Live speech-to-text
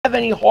have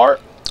any heart?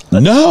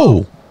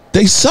 No,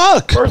 they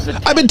suck.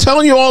 I've been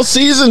telling you all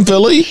season,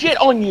 Philly. Shit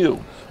on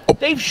you.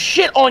 They've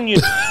shit on you.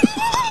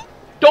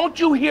 Don't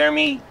you hear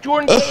me?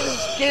 Jordan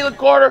Davis, Jalen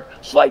Carter,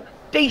 Slide.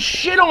 They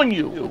shit on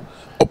you.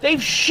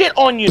 They've shit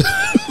on you.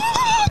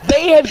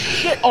 They have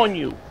shit on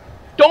you.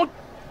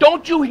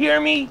 Don't you hear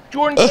me?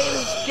 Jordan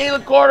Davis,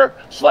 Jalen Carter,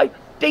 Slide.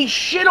 They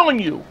shit on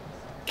you.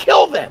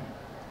 Kill them.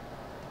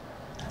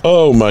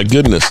 Oh my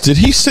goodness! Did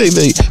he say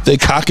they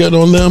cock it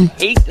on them?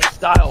 Hate the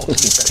style.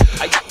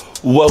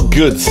 Well,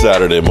 good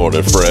Saturday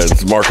morning,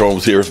 friends. Mark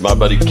Holmes here with my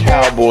buddy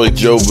Cowboy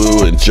Joe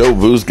Boo, and Joe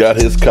Boo's got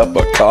his cup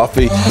of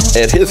coffee,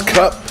 and his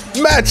cup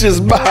matches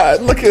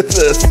mine. Look at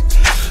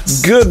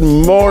this. Good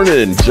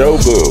morning, Joe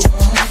Boo.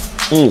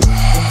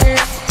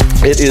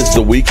 It is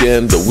the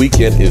weekend. The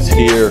weekend is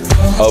here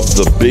of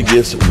the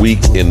biggest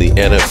week in the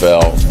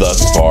NFL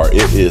thus far.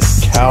 It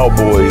is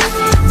Cowboys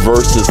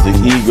versus the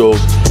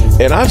Eagles,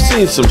 and I've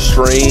seen some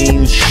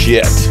strange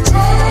shit.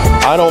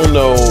 I don't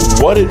know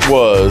what it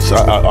was.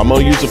 I'm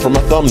going to use it for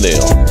my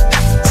thumbnail.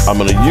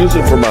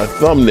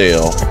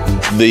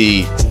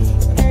 The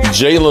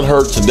Jalen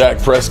Hurts and Dak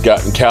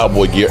Prescott in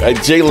cowboy gear.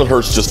 Jalen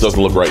Hurts just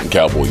doesn't look right in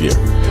cowboy gear.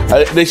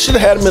 They should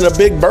have had him in a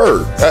big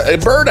a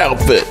bird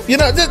outfit. You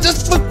know,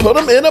 just put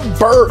him in a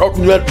bird. Or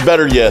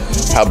better yet,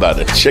 how about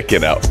a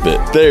chicken outfit?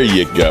 There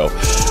you go.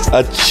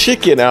 A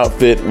chicken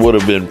outfit would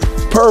have been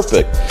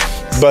perfect.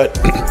 But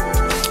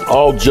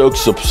all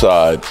jokes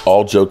aside.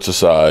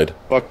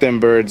 Fuck them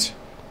birds.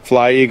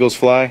 Fly, Eagles,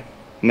 fly.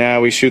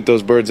 Now we shoot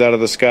those birds out of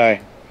the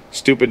sky.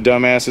 Stupid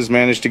dumbasses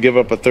managed to give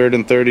up a 3rd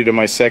and 30 to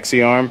my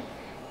sexy arm.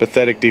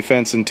 Pathetic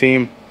defense and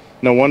team.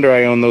 No wonder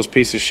I own those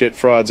piece of shit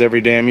frauds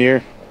every damn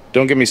year.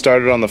 Don't get me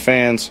started on the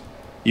fans.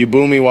 You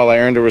boo me while I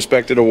earned a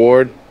respected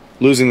award.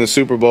 Losing the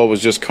Super Bowl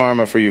was just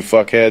karma for you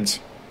fuckheads.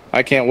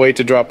 I can't wait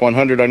to drop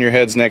 100 on your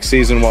heads next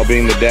season while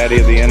being the daddy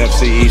of the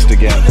NFC East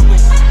again.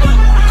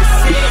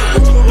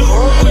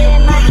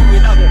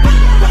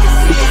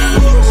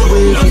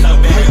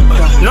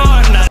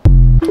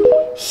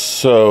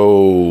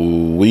 So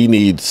we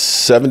need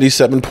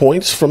 77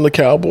 points from the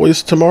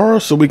Cowboys tomorrow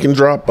so we can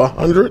drop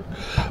 100?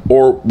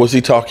 Or was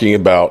he talking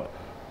about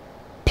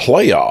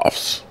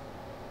playoffs?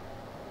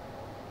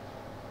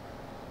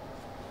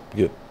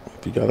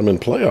 If you got them in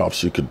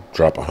playoffs, you could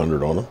drop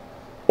 100 on them.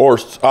 Or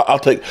I'll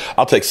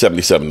take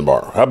 77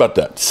 tomorrow. How about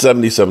that?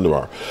 77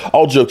 tomorrow.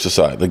 All jokes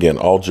aside,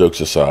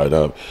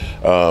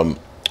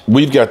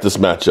 we've got this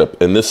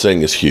matchup, and this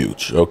thing is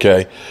huge,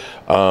 okay?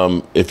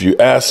 If you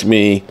ask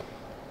me,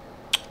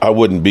 I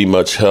wouldn't be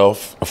much help.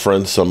 A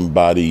friend,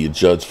 somebody, you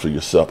judge for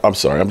yourself. I'm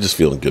sorry, I'm just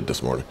feeling good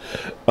this morning.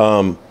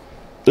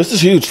 This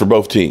is huge for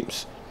both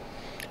teams.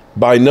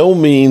 By no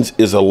means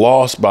is a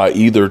loss by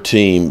either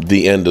team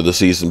the end of the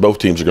season. Both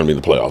teams are going to be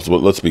in the playoffs,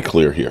 but let's be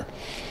clear here.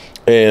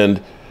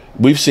 And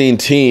we've seen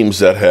teams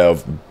that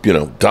have,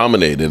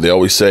 dominated. They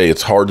always say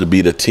it's hard to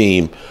beat a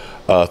team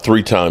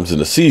 3 times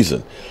in a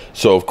season.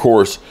 So, of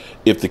course,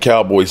 if the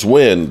Cowboys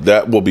win,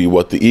 that will be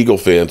what the Eagle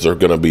fans are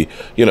going to be,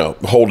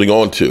 holding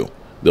on to.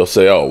 They'll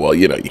say, oh, well,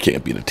 you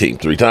can't beat a team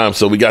 3 times.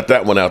 So we got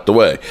that one out the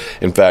way.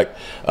 In fact,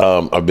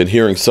 I've been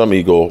hearing some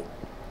Eagle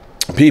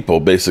people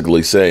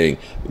basically saying,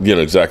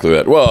 exactly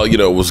that. Well,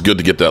 it was good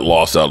to get that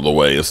loss out of the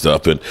way and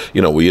stuff. And,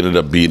 we ended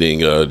up beating,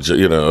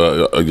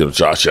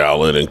 Josh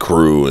Allen and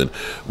crew. And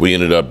we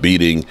ended up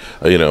beating,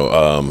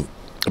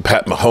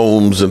 Pat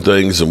Mahomes and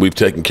things. And we've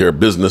taken care of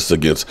business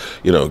against,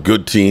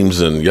 good teams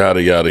and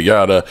yada, yada,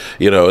 yada.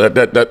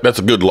 That's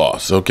a good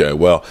loss. Okay,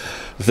 well,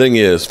 the thing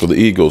is, for the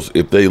Eagles,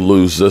 if they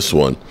lose this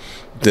one,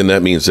 then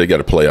that means they got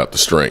to play out the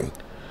string.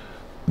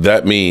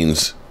 That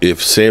means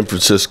if San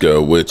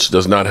Francisco, which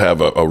does not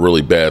have a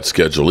really bad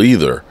schedule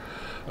either,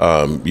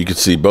 you could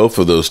see both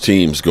of those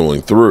teams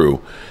going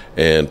through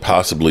and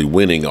possibly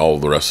winning all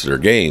the rest of their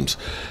games.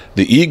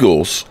 The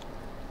Eagles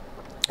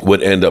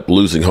would end up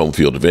losing home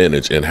field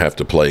advantage and have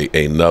to play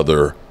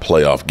another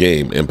playoff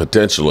game and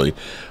potentially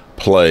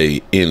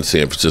play in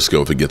San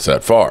Francisco if it gets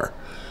that far.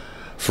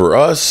 For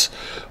us,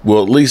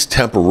 we'll at least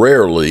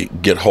temporarily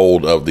get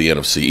hold of the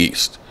NFC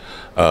East.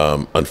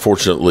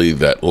 Unfortunately,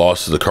 that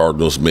loss to the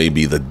Cardinals may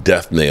be the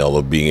death nail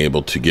of being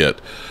able to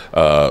get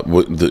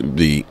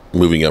the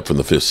moving up from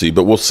the 5th seed,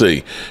 but we'll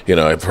see.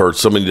 I've heard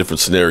so many different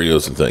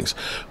scenarios and things.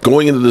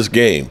 Going into this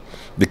game,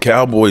 the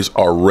Cowboys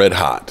are red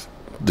hot.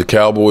 The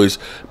Cowboys,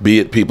 be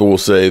it people will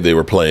say they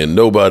were playing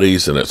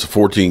nobodies and it's a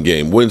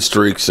 14-game win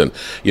streaks, and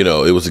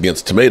it was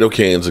against tomato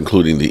cans,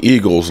 including the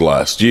Eagles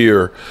last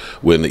year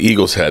when the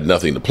Eagles had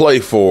nothing to play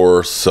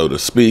for, so to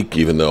speak,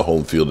 even though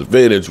home field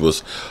advantage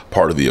was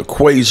part of the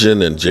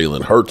equation and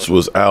Jalen Hurts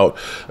was out,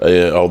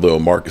 although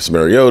Marcus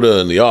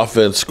Mariota and the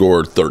offense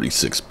scored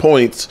 36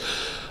 points.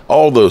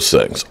 All those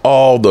things.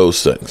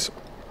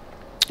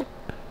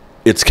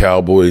 It's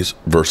Cowboys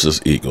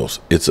versus Eagles.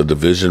 It's a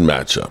division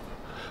matchup.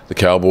 The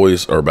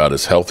Cowboys are about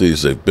as healthy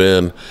as they've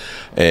been,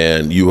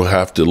 and you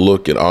have to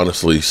look and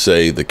honestly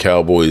say the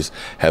Cowboys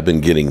have been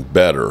getting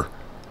better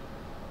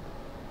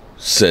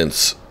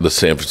since the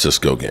San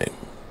Francisco game.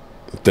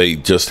 They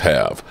just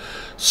have.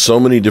 So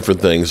many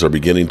different things are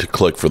beginning to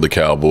click for the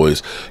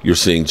Cowboys. You're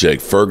seeing Jake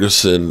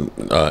Ferguson,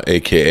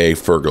 a.k.a.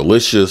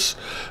 Fergalicious,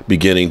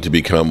 beginning to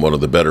become one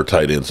of the better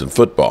tight ends in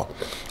football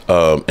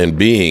and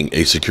being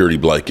a security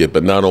blanket.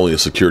 But not only a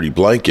security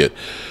blanket,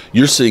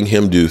 you're seeing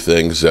him do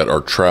things that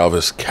are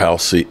Travis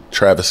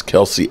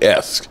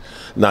Kelce-esque.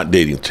 Not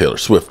dating Taylor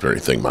Swift or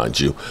anything, mind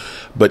you,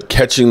 but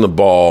catching the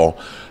ball,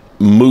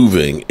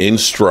 moving in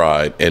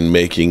stride, and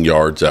making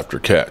yards after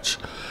catch.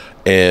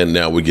 And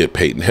now we get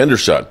Peyton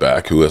Hendershot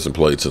back, who hasn't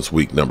played since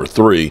week number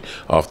 3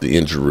 off the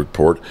injury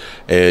report.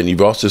 And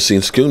you've also seen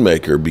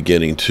Schoonmaker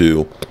beginning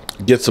to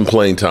get some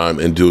playing time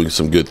and doing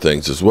some good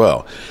things as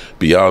well.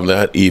 Beyond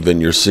that, even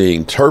you're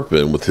seeing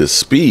Turpin with his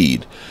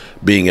speed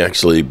being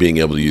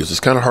able to use. It's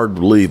kind of hard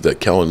to believe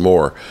that Kellen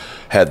Moore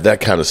had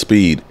that kind of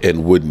speed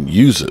and wouldn't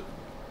use it.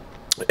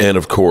 And,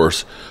 of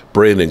course,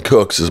 Brandon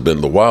Cooks has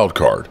been the wild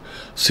card.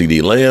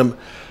 Ceedee Lamb,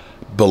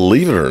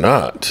 believe it or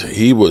not,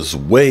 he was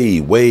way,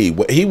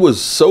 he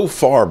was so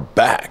far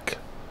back.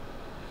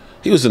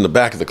 He was in the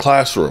back of the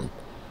classroom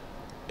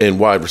in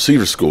wide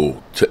receiver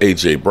school to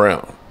A.J.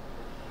 Brown.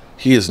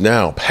 He is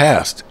now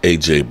past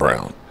A.J.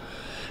 Brown.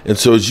 And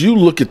so as you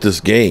look at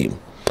this game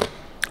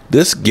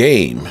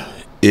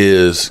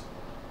is,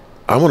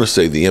 I want to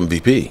say, the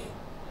MVP.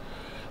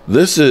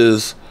 This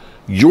is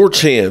your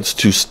chance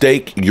to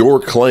stake your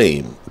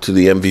claim to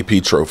the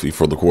MVP trophy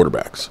for the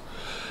quarterbacks.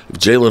 If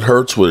Jalen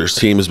Hurts, where his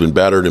team has been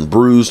battered and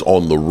bruised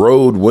on the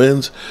road,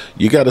 wins,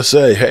 you got to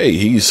say, hey,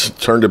 he's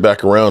turned it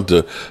back around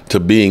to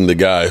being the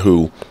guy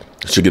who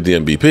should get the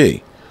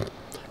MVP.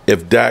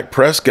 If Dak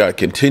Prescott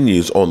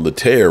continues on the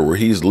tear where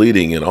he's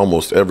leading in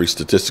almost every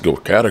statistical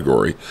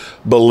category,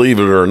 believe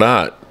it or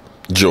not,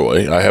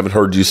 Joy, I haven't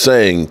heard you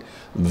saying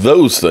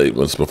those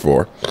statements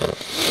before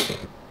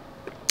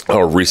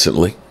or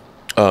recently.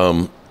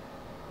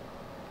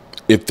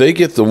 If they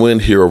get the win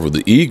here over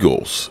the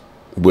Eagles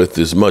with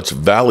as much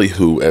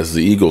ballyhoo as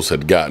the Eagles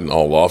had gotten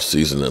all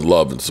offseason and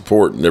love and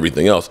support and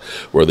everything else,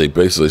 where they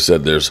basically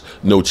said there's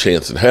no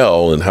chance in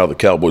hell and how the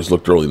Cowboys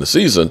looked early in the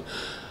season,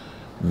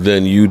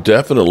 then you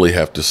definitely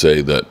have to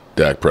say that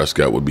Dak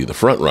Prescott would be the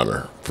front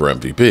runner for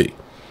MVP.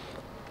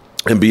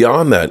 And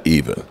beyond that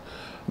even,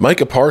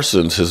 Micah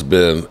Parsons has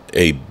been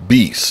a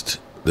beast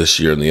this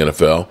year in the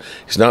NFL.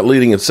 He's not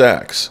leading in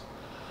sacks.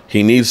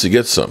 He needs to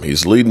get some.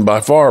 He's leading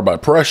by far by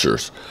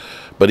pressures,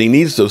 but he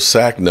needs those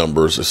sack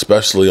numbers,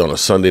 especially on a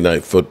Sunday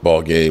night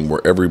football game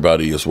where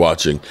everybody is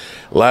watching.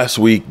 Last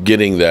week,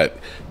 getting that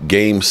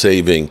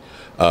game-saving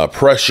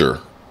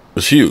pressure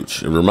was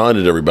huge. It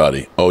reminded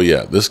everybody, oh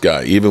yeah, this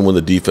guy, even when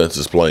the defense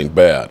is playing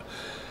bad,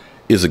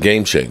 is a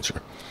game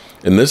changer.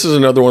 And this is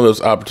another one of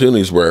those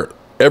opportunities where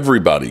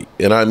everybody,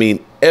 and I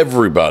mean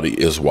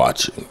everybody, is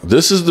watching.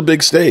 This is the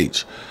big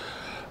stage.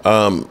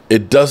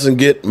 It doesn't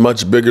get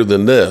much bigger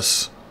than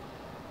this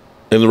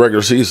in the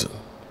regular season.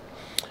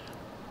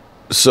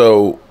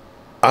 So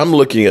I'm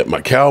looking at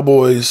my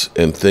Cowboys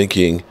and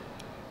thinking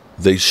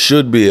they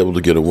should be able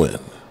to get a win.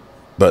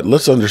 But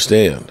let's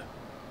understand,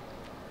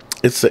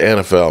 it's the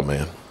NFL,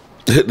 man.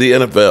 The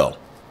NFL.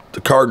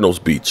 The Cardinals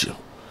beat you.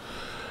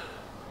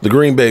 The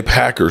Green Bay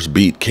Packers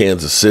beat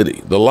Kansas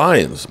City. The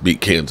Lions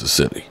beat Kansas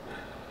City.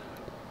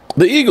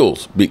 The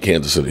Eagles beat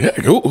Kansas City. Heck,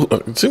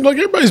 it seems like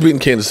everybody's beating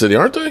Kansas City,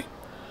 aren't they?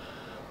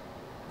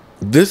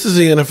 This is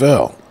the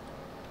NFL.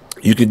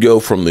 You could go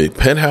from the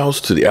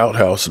penthouse to the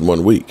outhouse in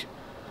 1 week.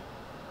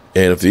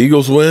 And if the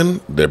Eagles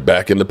win, they're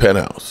back in the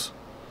penthouse.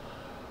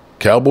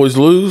 Cowboys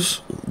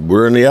lose,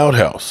 we're in the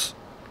outhouse.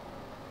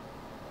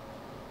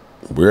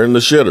 We're in the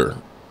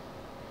shitter.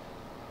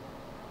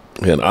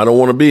 And I don't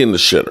want to be in the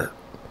shitter.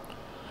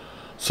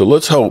 So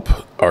let's hope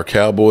our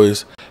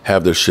Cowboys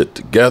have their shit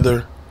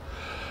together.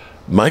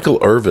 Michael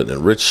Irvin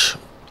and Rich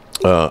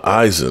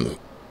Eisen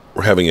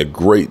were having a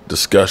great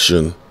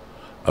discussion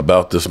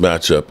about this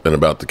matchup and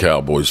about the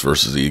Cowboys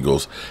versus the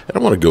Eagles. And I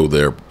want to go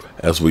there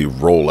as we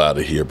roll out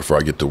of here before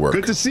I get to work.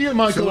 Good to see you,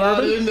 Michael. It's a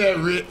lot in there,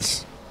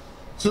 Rich.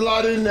 It's a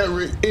lot in there,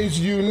 Rich. It's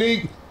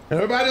unique.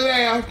 Everybody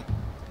laugh.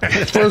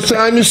 That's the first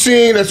time you've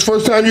seen. That's the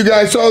first time you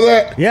guys saw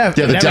that. Yeah,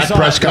 the Dak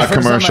Prescott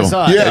commercial.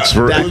 Yeah, it's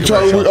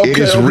it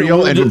is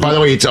real. And by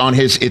the way, it's on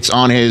his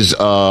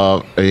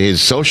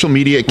social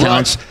media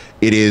accounts.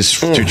 It is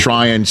to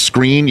try and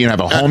screen. You have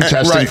a home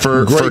testing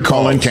for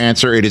colon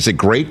cancer. It is a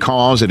great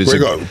cause. It is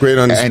great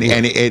understanding.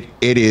 And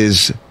it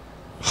is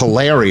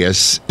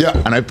hilarious.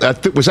 Yeah. And I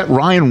was that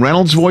Ryan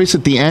Reynolds' voice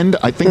at the end?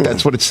 I think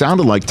that's what it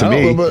sounded like to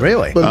me.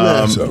 Really?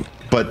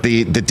 But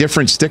the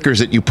different stickers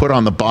that you put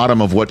on the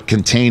bottom of what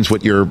contains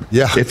what you're,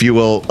 if you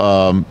will,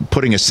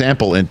 putting a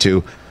sample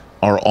into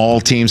are all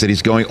teams that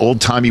he's going.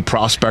 Old-timey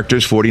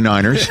prospectors,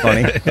 49ers.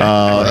 Funny.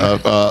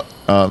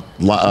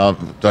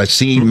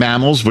 Sea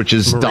mammals, which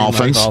is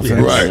dolphins.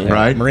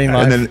 Right. Marine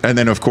life. And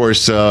then of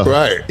course,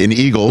 an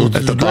eagle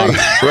at the bottom.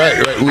 Right.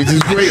 Which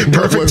is great.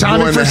 Perfect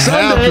timing for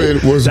Sunday.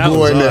 What's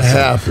going to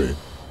happen?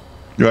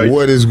 Right.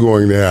 What is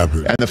going to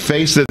happen? And the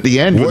face at the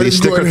end, what is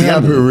going to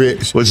happen,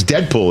 Rich? Was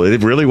Deadpool.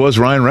 It really was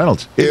Ryan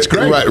Reynolds. It's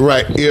great.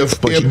 Right.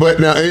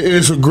 But now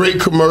it's a great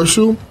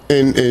commercial,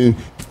 and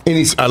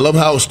I love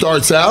how it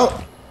starts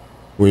out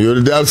When you're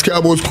the Dallas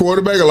Cowboys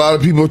quarterback, a lot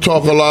of people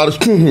talk a lot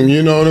of,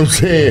 you know what I'm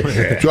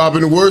saying?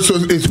 Dropping the word, so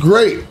it's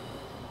great.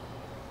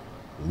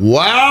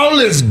 Wow,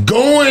 it's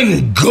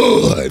going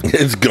good.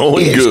 It's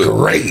going good. It's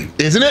great.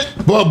 Isn't it?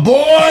 But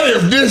boy,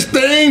 if this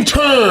thing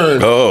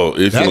turns,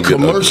 that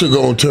commercial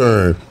gonna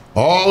turn.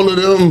 All of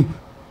them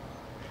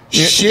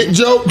shit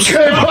jokes.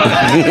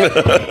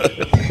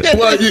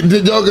 Well,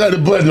 did y'all got the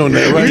button on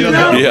that, right? We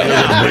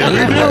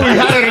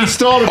had it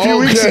installed a few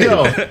weeks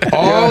ago.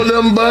 All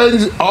them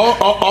buttons, all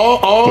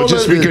of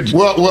that.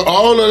 Well,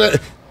 all of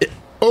that.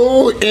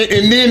 Oh,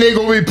 and then they're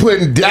going to be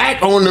putting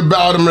Dak on the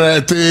bottom of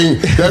that thing.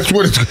 That's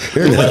what it's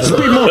Let's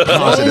be more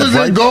positive, as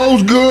long as it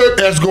goes good,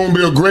 that's going to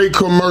be a great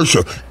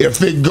commercial.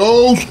 If it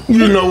goes,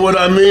 you know what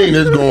I mean,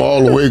 it's going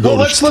all the way go. Well,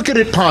 let's look at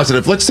it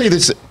positive. Let's say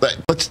this,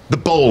 the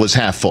bowl is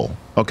half full,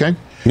 okay?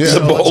 Yeah, the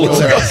bowl is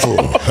half full.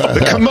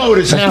 The commode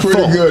is half full.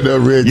 Pretty good, though,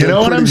 Rick. You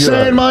know what I'm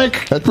saying,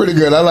 Mike? That's pretty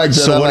good. I like that.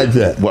 So I like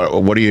that.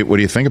 What do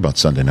you think about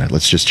Sunday night?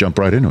 Let's just jump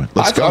right into it.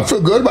 I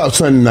feel good about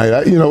Sunday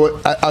night. You know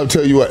what? I'll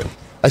tell you what.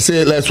 I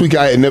said last week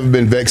I had never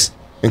been vexed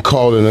in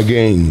calling a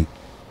game.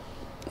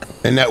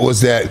 And that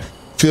was that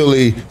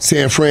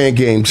Philly-San Fran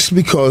game, just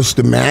because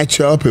the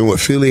matchup and what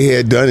Philly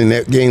had done in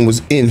that game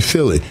was in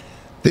Philly.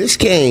 This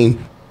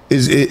game,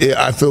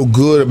 I feel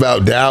good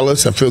about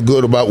Dallas. I feel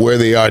good about where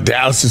they are.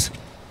 Dallas is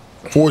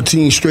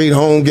 14 straight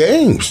home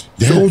games.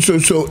 Yeah.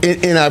 So,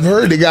 and I've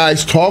heard the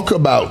guys talk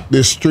about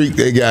this streak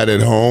they got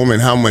at home and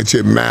how much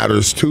it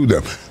matters to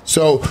them.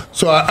 So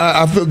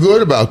I feel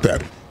good about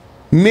that.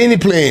 Many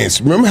plans.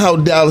 Remember how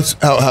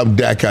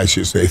Dak, I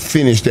should say,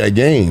 finished that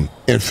game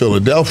in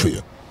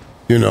Philadelphia.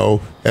 You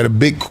know, at a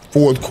big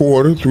fourth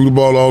quarter, threw the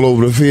ball all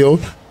over the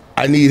field.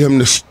 I need him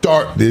to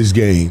start this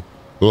game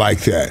like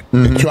that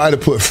and try to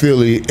put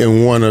Philly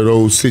in one of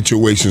those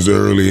situations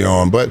early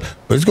on. But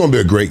it's going to be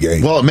a great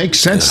game. Well, it makes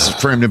sense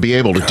for him to be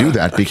able to do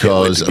that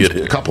because of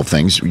a couple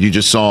things. You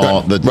just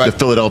saw the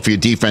Philadelphia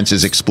defense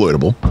is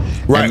exploitable.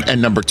 Right.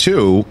 And number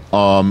two,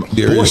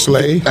 Darius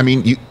Slay. I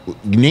mean, you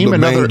name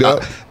another.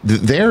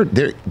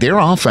 Their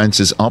offense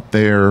is up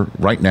there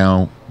right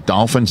now.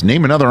 Dolphins,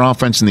 name another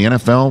offense in the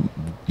NFL.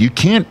 You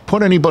can't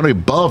put anybody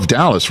above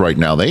Dallas right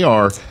now. They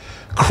are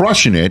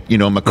crushing it. You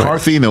know,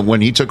 McCarthy,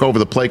 when he took over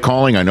the play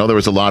calling, I know there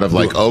was a lot of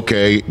like,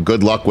 okay,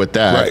 good luck with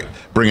that.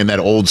 Bringing that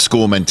old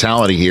school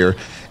mentality here.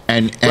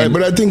 And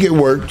but I think it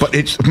worked.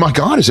 But my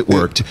God, has it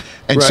worked?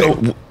 And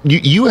so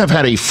you have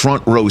had a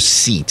front row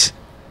seat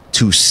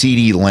to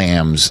CeeDee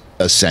Lamb's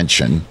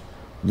ascension.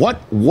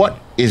 What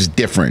is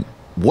different?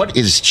 What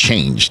is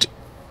changed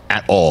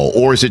at all?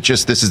 Or is it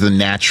just this is the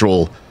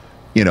natural,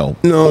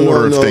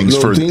 order of things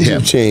for things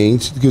him? Have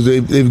changed because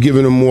they've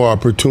given him more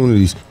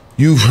opportunities.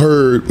 You've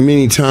heard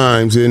many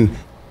times, and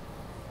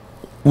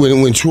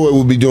when Troy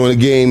would be doing a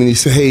game and he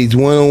said, hey, he's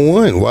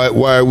one-on-one.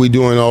 Why are we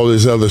doing all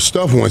this other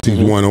stuff once he's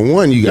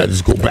one-on-one? You got to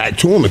just go back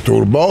to him and throw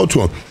the ball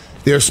to him.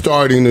 They're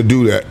starting to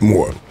do that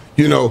more,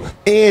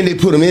 and they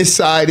put him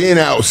inside and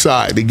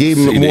outside. They gave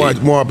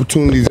him more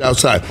opportunities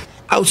outside.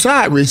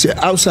 Outside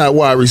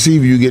wide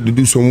receiver, you get to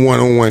do some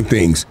one-on-one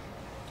things.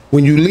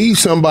 When you leave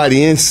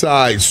somebody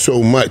inside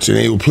so much, and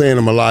they were playing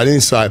them a lot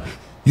inside,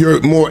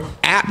 you're more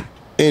apt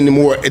and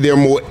they're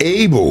more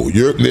able.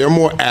 They're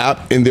more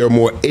apt and they're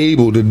more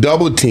able to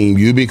double team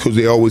you because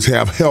they always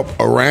have help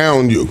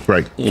around you.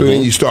 Right. So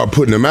then you start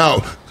putting them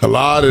out. A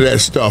lot of that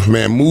stuff,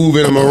 man,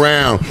 moving them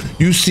around.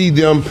 You see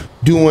them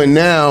doing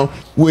now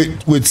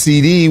with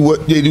Ceedee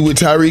what they do with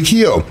Tyreek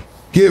Hill,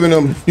 giving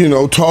them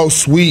tall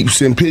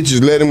sweeps and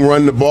pitches, let them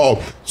run the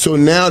ball. So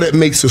now that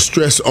makes a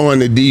stress on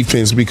the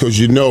defense because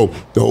the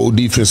whole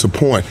defensive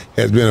point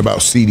has been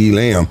about CeeDee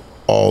Lamb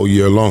all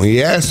year long. He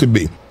has to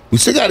be. We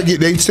still got to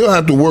they still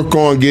have to work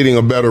on getting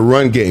a better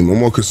run game, a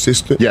more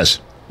consistent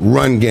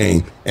run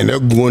game. And they're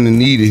going to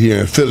need it here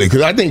in Philly.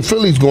 Because I think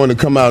Philly's going to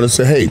come out and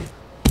say, hey,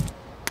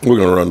 we're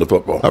going to run the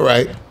football. All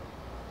right.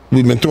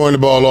 We've been throwing the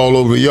ball all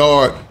over the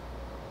yard.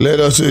 Let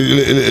us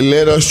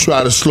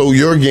try to slow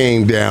your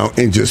game down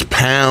and just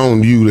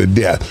pound you to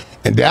death.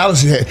 And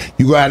Dallas,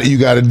 you got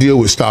to deal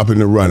with stopping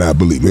the run, I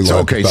believe.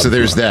 Okay, so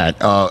there's that.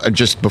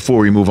 Just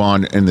before we move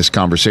on in this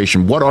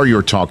conversation, what are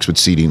your talks with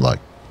CeeDee like?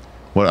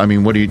 What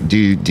do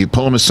you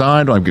pull him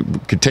aside?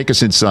 Could take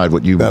us inside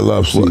what you. I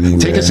love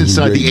CeeDee. Take us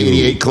inside the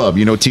 88 Club.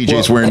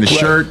 TJ's wearing the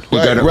shirt.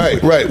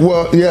 Right.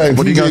 Well, yeah. And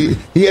TJ,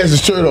 he has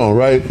his shirt on,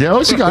 right?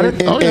 Yeah, he got it.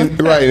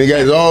 Right, and he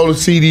got all the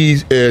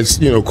CDs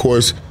as of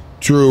course,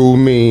 Drew,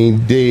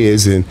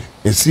 Dez, and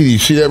CeeDee.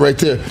 See that right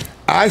there?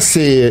 I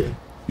said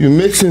you're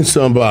mixing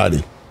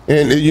somebody,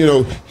 and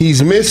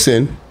he's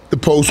missing the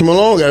Post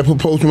Malone. Got to put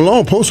Post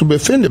Malone. Post will be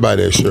offended by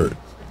that shirt.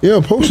 Yeah,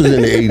 Post is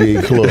in the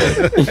 88 Club.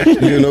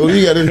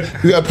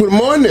 You got to put him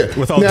on there.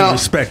 With all due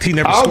respect, he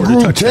never scored a touchdown.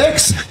 Our group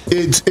text,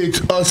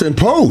 it's us and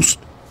Post.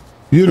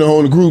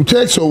 On the group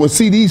text. So when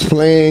CD's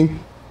playing,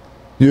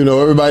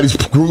 everybody's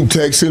group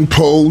texting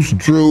Post,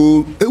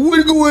 Drew.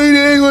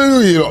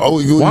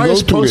 Why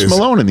is Post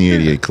Malone in the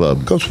 88 Club?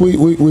 Because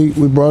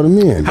we brought him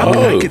in. How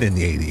did I get in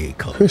the 88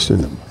 Club?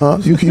 Christian him, huh?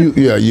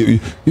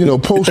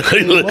 Post.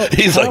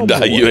 He's like,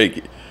 nah, you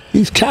ain't.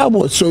 He's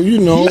Cowboys, so you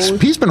know.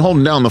 He's been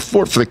holding down the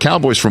fort for the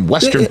Cowboys from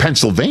Western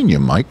Pennsylvania,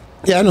 Mike.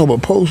 Yeah, I know,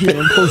 but Post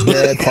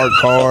dad parked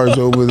cars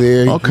over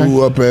there. He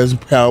grew up as a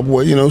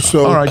Cowboy, you know.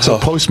 So all right, so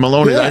Post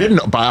Malone. I didn't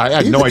know, but I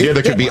had no idea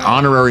there could be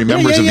honorary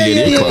members of the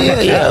 88 Club.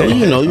 Yeah,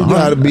 you know, you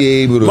got to be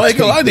able to.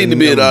 Michael, I need to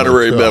be an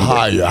honorary member.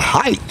 Higher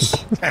heights.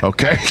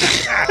 Okay.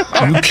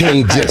 You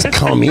can't just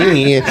come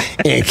in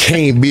and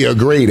can't be a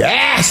great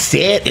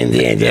asset and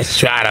then just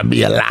try to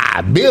be a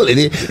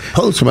liability.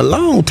 Post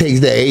Malone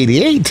takes that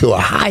 88 to a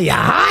higher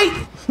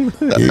height. You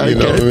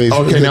know what I mean?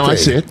 Okay, now I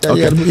see it.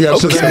 Okay.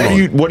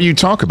 So what do you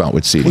talk about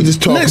with Ceedee? We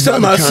just talk Next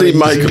time I see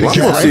Michael, I'm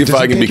going to see if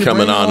I can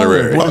become an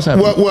honorary. With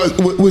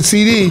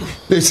Ceedee,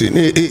 listen,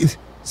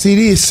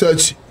 Ceedee is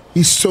such,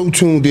 he's so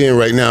tuned in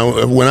right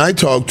now. When I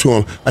talk to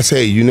him, I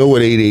say, you know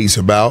what 88's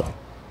about?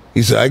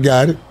 He said, I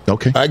got it.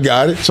 Okay. I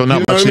got it. So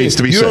not much needs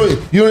to be said.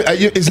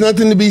 It's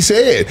nothing to be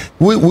said.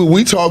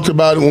 We talked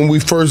about it when we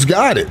first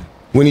got it.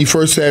 When he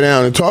first sat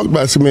down and talked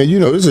about it, I said, man, you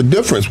know, there's a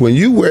difference. When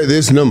you wear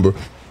this number,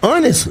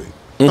 honestly,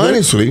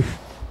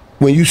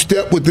 when you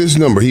step with this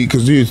number,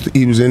 because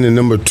he was in the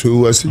number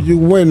 2, I said, you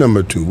wear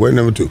number 2, wear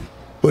number 2.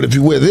 But if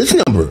you wear this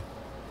number,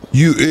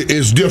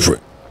 it's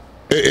different.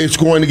 It's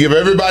going to give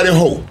everybody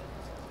hope.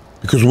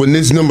 Because when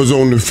this number's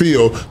on the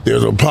field,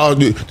 there's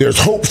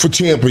hope for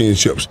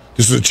championships.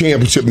 This is a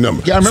championship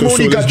number. Yeah, I remember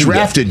when you got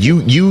drafted, you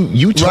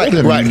told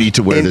him you need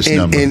to wear this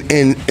number.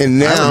 And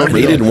now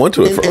he didn't want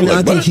to. And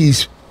I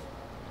think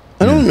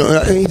I don't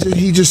know.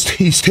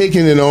 He's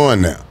taking it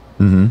on now.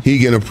 Mm-hmm. He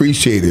can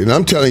appreciate it. And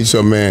I'm telling you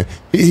something, man,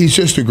 he's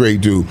just a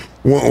great dude.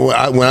 When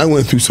I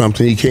went through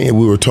something, he came,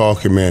 we were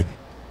talking, man,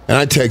 and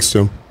I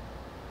texted him.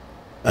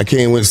 I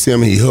came with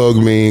him, he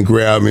hugged me and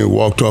grabbed me and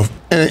walked off.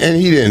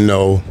 And he didn't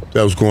know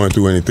that I was going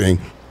through anything.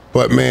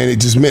 But, man,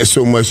 it just meant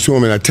so much to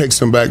him. And I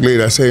texted him back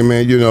later. I say,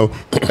 man, you know,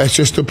 that's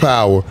just the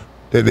power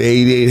that the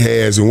 88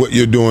 has and what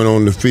you're doing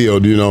on the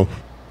field, you know.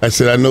 I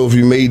said, I know if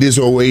you made this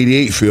old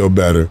 88 feel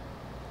better,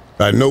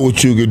 I know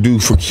what you could do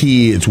for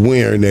kids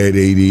wearing that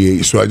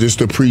 88, so I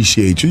just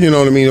appreciate you. You know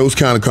what I mean? Those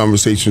kind of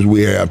conversations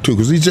we have, too,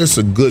 because he's just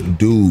a good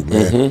dude,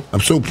 man. Mm-hmm. I'm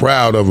so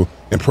proud of him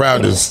and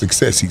proud of the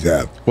success he's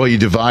had. Well, you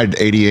divide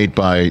 88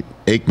 by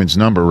Aikman's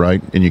number,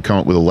 right, and you come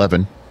up with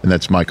 11, and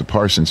that's Micah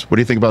Parsons. What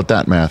do you think about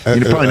that math?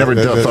 You probably never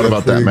thought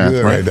about that math,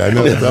 good, right? I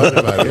never thought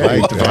about it.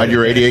 Right. Divide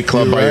your 88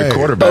 club by your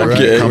quarterback, and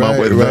you come up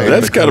with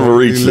that's kind of a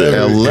reach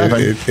there.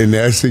 11. And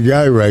that's the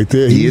guy right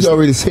there. He's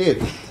already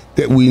said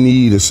that we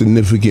need a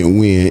significant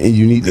win, and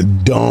you need to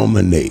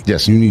dominate.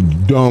 Yes. You need to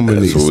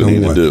dominate That's what we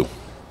need to do.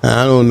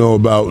 I don't know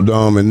about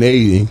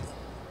dominating.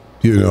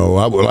 You know,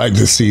 I would like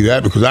to see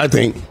that because I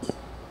think,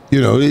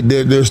 you know,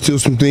 there's still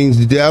some things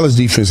the Dallas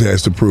defense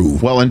has to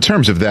prove. Well, in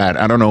terms of that,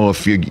 I don't know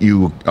if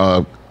you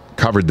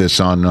covered this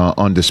on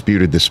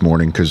Undisputed this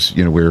morning because,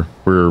 you know,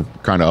 we're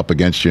kind of up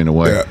against you in a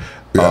way.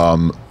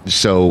 Yeah.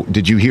 So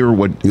did you hear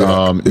what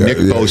Nick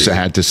Bosa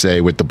had to say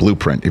with the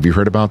blueprint? Have you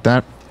heard about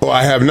that? Oh,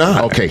 I have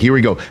not. Okay, here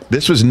we go.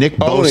 This was Nick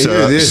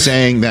Bosa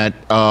saying that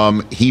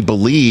he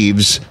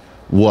believes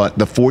what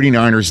the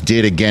 49ers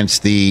did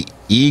against the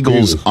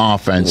Eagles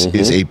offense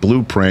is a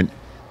blueprint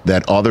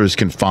that others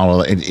can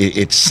follow.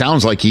 It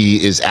sounds like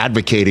he is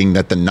advocating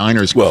that the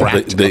Niners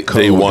cracked the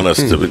code. They want us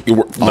to.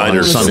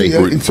 Niners Sunday.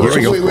 Here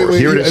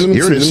it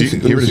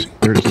is.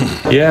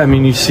 Yeah, I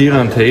mean, you see it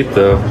on tape,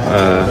 though.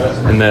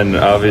 And then,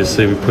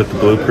 obviously, we put the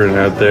blueprint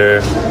out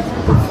there.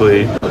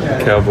 Hopefully,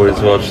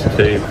 Cowboys watch the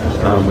tape.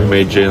 We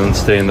made Jalen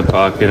stay in the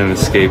pocket and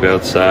escape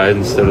outside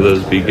instead of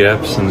those B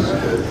gaps, and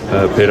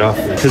paid off.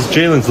 Because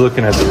Jalen's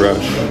looking at the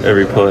rush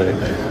every play.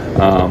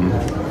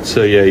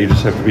 So, yeah, you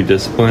just have to be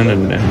disciplined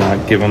and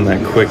not give him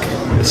that quick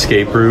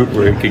escape route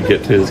where he could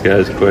get to his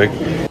guys quick.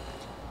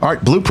 All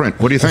right, blueprint.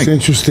 What do you think? That's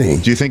interesting.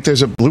 Do you think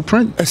there's a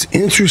blueprint? That's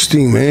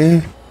interesting,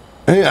 man.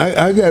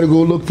 I got to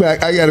go look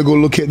back. I got to go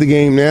look at the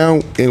game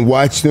now and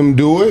watch them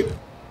do it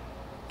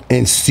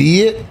and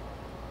see it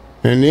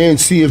and then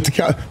see if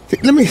the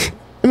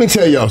let me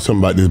tell y'all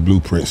something about this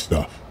blueprint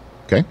stuff.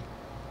 Okay.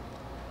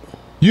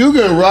 You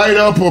can write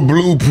up a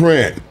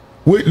blueprint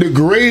with the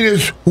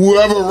greatest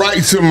whoever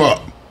writes them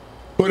up.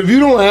 But if you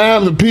don't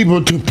have the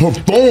people to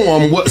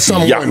perform what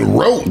someone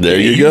wrote, there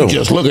you go.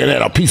 Just looking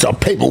at a piece of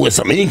paper with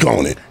some ink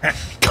on it.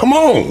 Come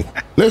on,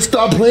 let's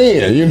stop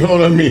playing. You know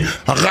what I mean?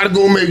 I gotta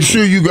go make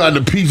sure you got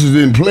the pieces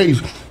in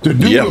place to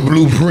do the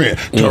blueprint,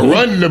 to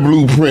run the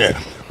blueprint.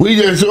 We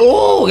just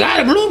got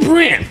a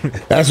blueprint.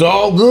 That's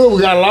all good.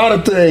 We got a lot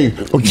of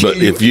things. But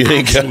if you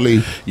ain't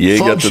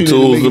got the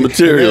tools, the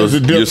materials,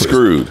 you're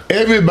screwed.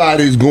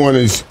 Everybody's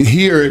going to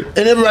hear it, and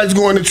everybody's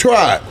going to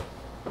try it.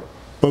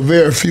 But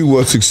very few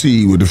will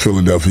succeed with the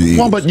Philadelphia Eagles.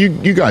 Well, but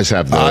you guys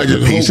have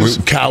the pieces.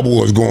 Hope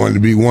Cowboys going to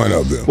be one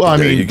of them. Well, I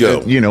mean,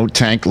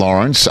 Tank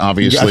Lawrence,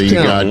 obviously.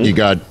 You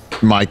got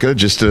Micah, and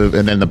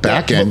then the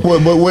back end.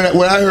 But what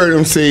I heard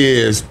him say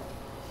is,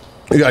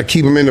 you got to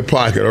keep them in the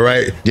pocket, all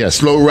right? Yes.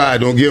 Slow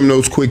ride. Don't give them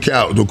those quick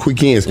outs, those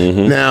quick ins.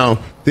 Mm-hmm.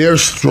 Now, they're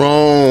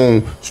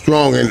strong,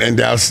 and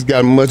Dallas has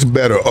got much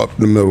better up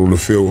the middle of the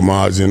field with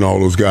Maz and all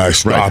those guys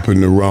stopping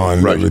the run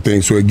and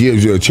everything. So it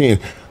gives you a chance.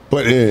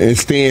 but in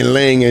staying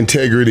laying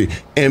integrity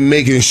and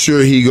making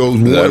sure he goes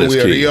one way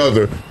or the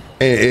other,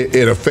 and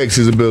it affects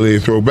his ability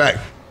to throw back.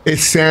 It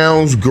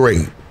sounds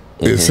great.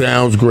 It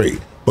sounds great.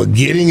 But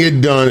getting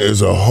it done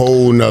is a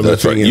whole nother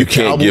thing. Right. You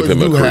can't give him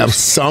a Cowboys crease. do have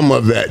some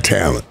of that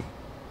talent.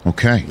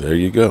 Okay. There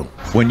you go.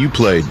 When you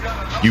played,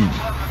 you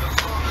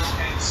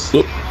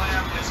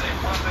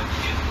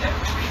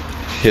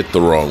hit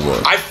the wrong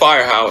one. I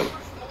fire Howie.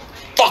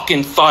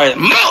 Fucking fire.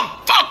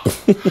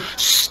 Motherfucker.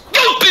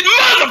 Stupid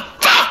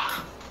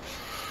motherfucker.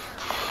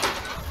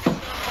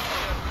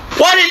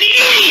 What an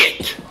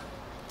idiot.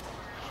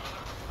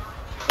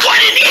 What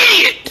an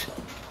idiot.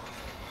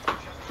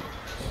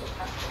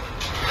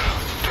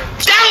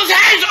 Dallas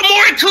has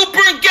Amari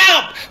Cooper and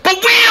Gallup, but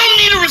we don't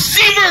need a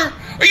receiver.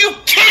 Are you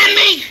kidding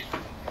me?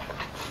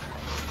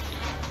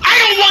 I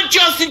don't want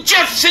Justin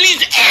Jefferson.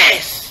 He's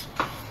ass.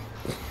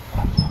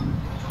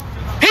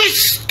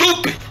 He's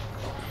stupid.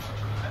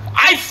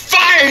 I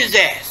fire his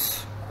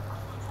ass.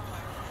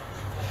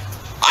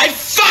 I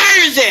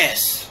fire his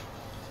ass.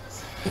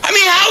 I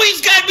mean,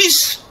 Howie's got to be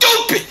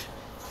stupid.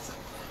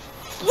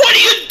 What are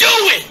you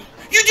doing?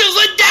 You just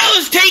let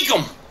Dallas take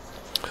him.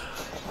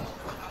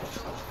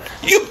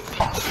 You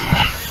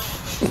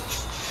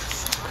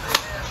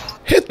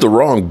hit the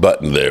wrong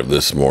button there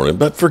this morning,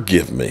 but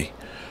forgive me.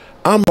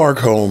 I'm Mark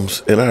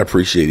Holmes, and I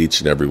appreciate each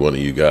and every one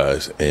of you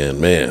guys. And,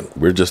 man,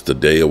 we're just a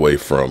day away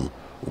from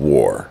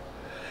war.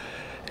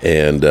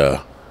 And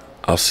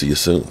I'll see you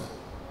soon.